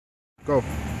Go.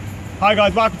 Hi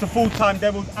guys, welcome to Full Time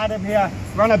Devils. Adam here.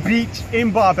 We're on a beach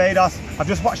in Barbados. I've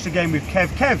just watched the game with Kev.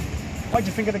 Kev, what did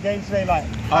you think of the game today?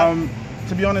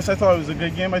 To be honest, I thought it was a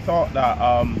good game. I thought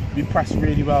that we pressed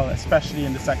really well, especially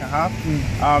in the second half.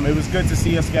 It was good to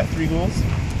see us get 3 goals,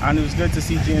 and it was good to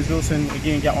see James Wilson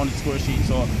again get on the score sheet.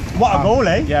 So what a goal,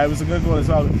 eh? Yeah, it was a good goal as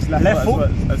well. It's left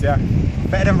foot. Yeah,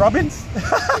 better than Robbins.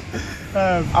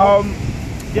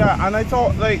 Yeah, and I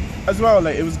thought as well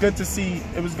it was good to see.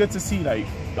 It was good to see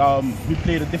we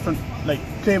played a different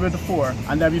play with the 4,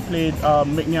 and then we played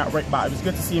McNair at right back. It was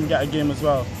good to see him get a game as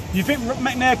well. Do you think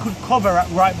McNair could cover at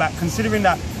right back, considering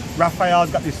that Raphael's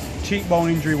got this cheekbone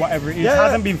injury, whatever it is,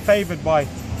 hasn't been favoured by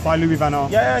Louis van Gaal?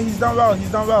 Yeah, he's done well.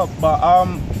 He's done well. But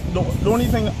the only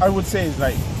thing I would say is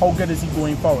how good is he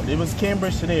going forward? It was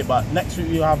Cambridge today, but next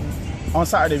week on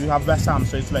Saturday we have West Ham.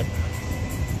 So it's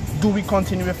do we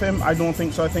continue with him? I don't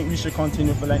think so. I think we should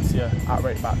continue with Valencia at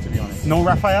right back, to be honest. No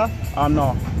Raphael?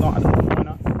 No, not at the moment. Why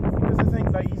not? Because I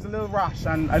think he's a little rash,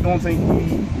 and I don't think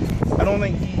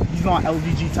he's not an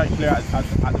LVG type player at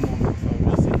the moment. So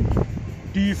we'll see.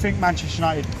 Do you think Manchester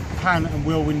United can and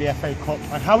will win the FA Cup?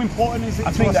 And how important is it?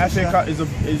 I think the FA Cup is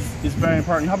very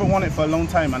important. You haven't won it for a long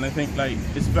time, and I think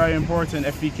it's very important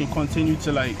if we can continue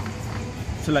to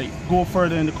go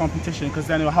further in the competition, because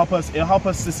then it'll help us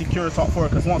to secure the top 4,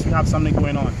 because once we have something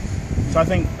going on. So I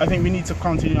think we need to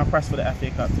continue our press for the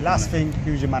FA Cup. Last thing,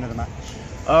 who's your man of the match?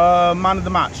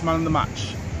 Man of the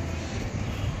match.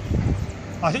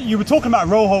 I think you were talking about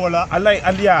Rojo a lot. I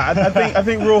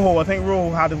think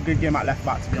Rojo had a good game at left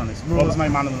back, to be honest. Rojo's my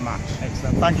man of the match.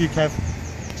 Excellent. Thank you, Kev.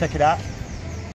 Check it out.